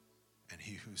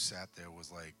who sat there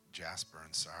was like jasper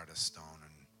and sardis stone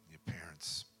in the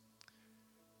appearance.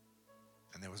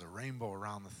 And there was a rainbow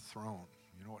around the throne.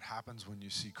 You know what happens when you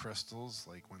see crystals?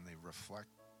 Like when they reflect,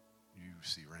 you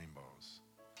see rainbows.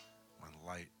 When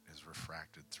light is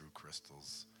refracted through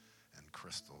crystals and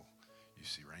crystal, you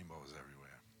see rainbows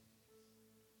everywhere.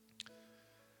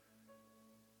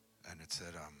 And it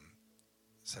said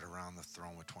around the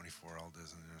throne with 24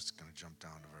 elders, and it's going to jump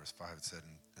down to verse 5. It said,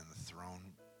 and the throne,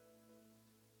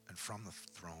 and from the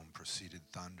throne proceeded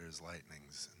thunders,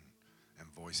 lightnings, and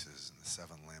voices, and the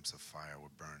 7 lamps of fire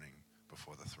were burning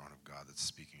before the throne of God. That's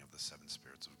speaking of the 7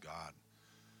 spirits of God.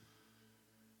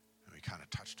 And we kind of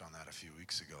touched on that a few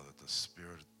weeks ago, that the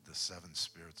 7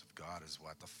 spirits of God is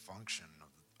what the function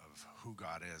of who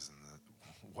God is and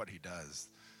what he does.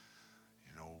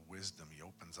 You know, wisdom. He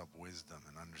opens up wisdom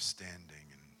and understanding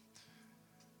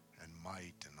and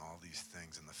might and all these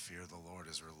things. And the fear of the Lord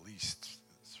is released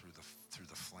through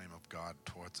the flame of God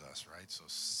towards us, right? So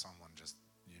someone just,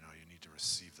 you need to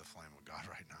receive the flame of God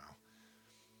right now,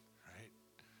 right?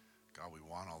 God, we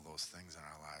want all those things in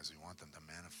our lives. We want them to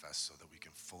manifest so that we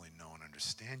can fully know and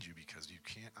understand you, because you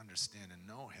can't understand and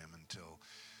know him until,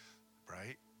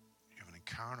 right, you have an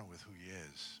encounter with who he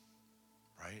is,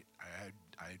 right?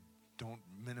 I don't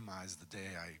minimize the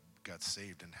day I got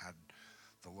saved and had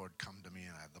the Lord come to me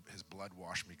and his blood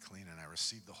washed me clean and I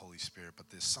received the Holy Spirit. But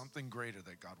there's something greater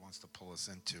that God wants to pull us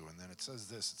into. And then it says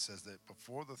this. It says that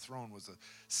before the throne was a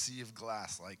sea of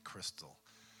glass like crystal.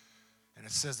 And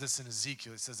it says this in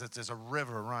Ezekiel. It says that there's a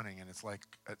river running and it's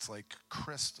like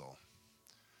crystal.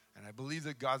 And I believe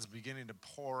that God's beginning to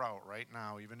pour out right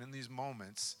now, even in these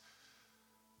moments,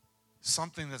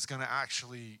 something that's going to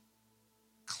actually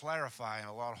clarify a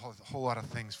whole lot of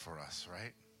things for us,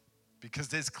 right? Because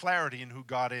there's clarity in who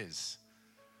God is.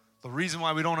 The reason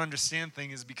why we don't understand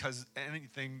things is because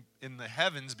anything in the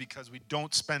heavens, because we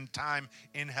don't spend time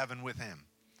in heaven with him.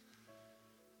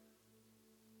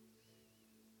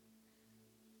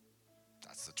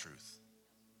 That's the truth.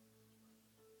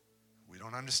 We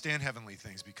don't understand heavenly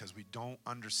things because we don't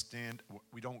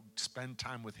spend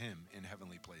time with him in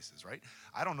heavenly places, right?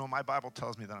 I don't know. My Bible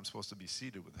tells me that I'm supposed to be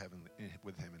seated with him in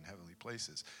heavenly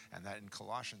places. And that in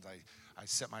Colossians, I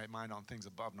set my mind on things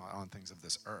above, not on things of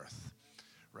this earth,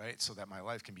 right? So that my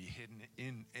life can be hidden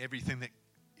in everything that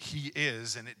he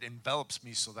is, and it envelops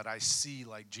me so that I see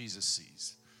like Jesus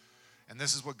sees. And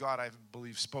this is what God, I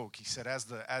believe, spoke. He said, as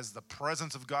the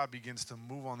presence of God begins to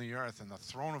move on the earth and the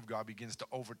throne of God begins to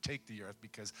overtake the earth,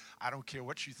 because I don't care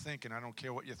what you think and I don't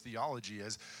care what your theology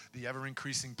is, the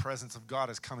ever-increasing presence of God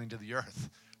is coming to the earth.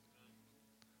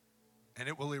 And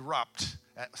it will erupt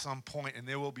at some point, and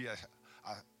there will be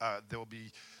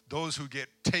those who get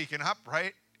taken up,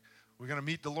 right? We're going to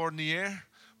meet the Lord in the air.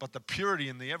 But the purity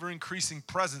and the ever-increasing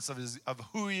presence of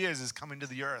who he is coming to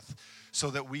the earth,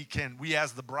 so that we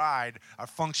as the bride are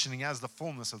functioning as the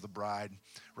fullness of the bride,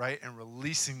 right? And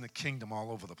releasing the kingdom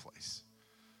all over the place.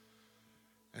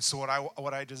 And so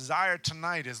what I desire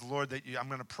tonight is, Lord, that I'm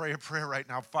going to pray a prayer right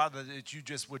now, Father, that you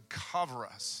just would cover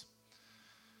us.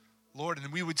 Lord,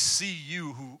 and we would see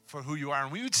you for who you are,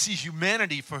 and we would see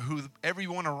humanity for who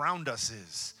everyone around us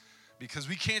is. Because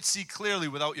we can't see clearly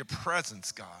without your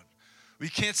presence, God. We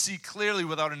can't see clearly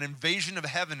without an invasion of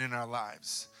heaven in our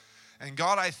lives. And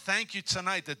God, I thank you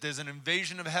tonight that there's an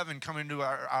invasion of heaven coming into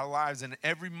our lives in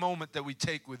every moment that we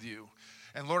take with you.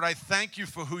 And Lord, I thank you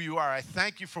for who you are. I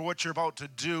thank you for what you're about to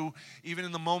do, even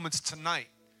in the moments tonight,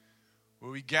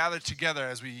 where we gather together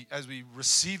as we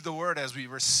receive the word, as we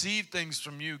receive things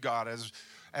from you, God,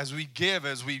 as we give,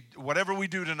 whatever we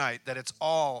do tonight, that it's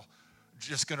all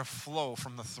just going to flow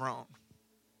from the throne.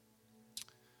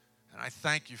 And I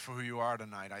thank you for who you are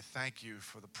tonight. I thank you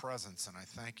for the presence, and I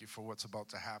thank you for what's about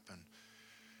to happen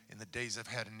in the days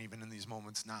ahead and even in these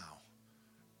moments now,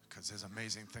 because there's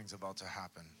amazing things about to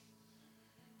happen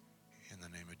in the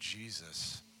name of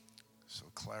Jesus. So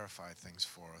clarify things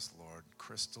for us, Lord,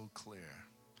 crystal clear.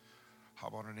 How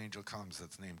about an angel comes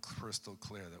that's named crystal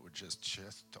clear, that would just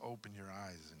to open your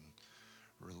eyes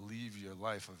and relieve your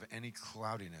life of any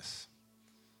cloudiness,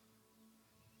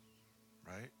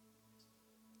 right?